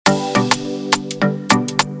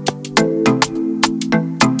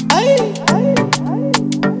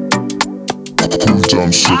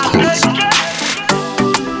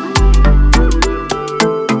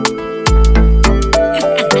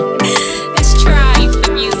Let's try if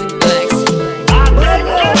the music works.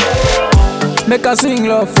 Make I sing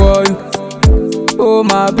love for you. Oh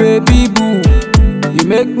my baby boo, you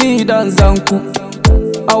make me dance and cook.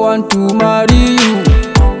 I want to marry you.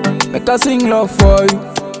 Make I sing love for you.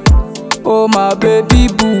 Oh my baby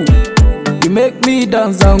boo, you make me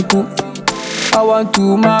dance and cook. I want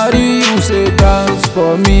to marry you. Say dance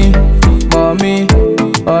for me, mommy,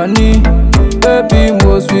 honey, baby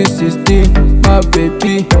most sweet 16, my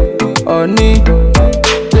baby, honey.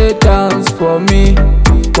 Say dance for me,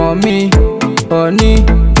 mommy, honey,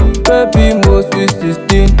 baby most sweet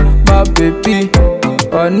 16, my baby,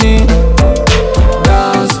 honey.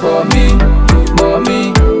 Dance for me,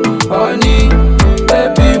 mommy, honey,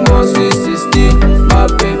 baby most sweet 16, my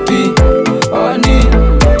baby, honey.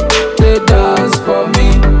 Say dance for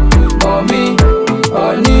me, mommy,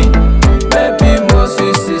 honey, baby most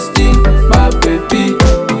sweet 16, my baby,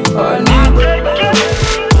 honey.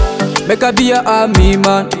 Make I be a army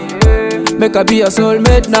man, make I be a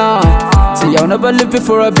soulmate now. See, I'll never leave it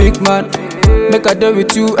for a big man. Make I deal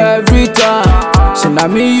with you every time. She na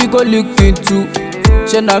me you go look into.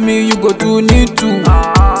 She na me you go to need to.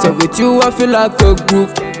 Say with you I feel like a group.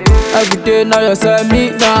 Every day now you say me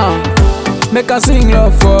now. Make I sing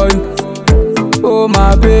love for you. Oh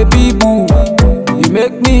my baby boo, you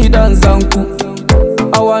make me dance and cook.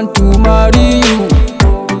 I want to marry you.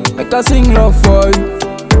 Make I sing love for you.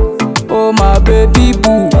 Oh my baby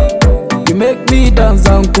boo, you make me dance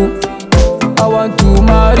and cook. I want to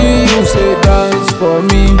marry you. Say dance for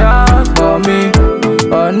me, mommy,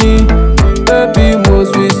 honey, baby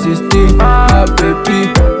most sweet 16, my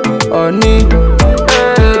baby, honey.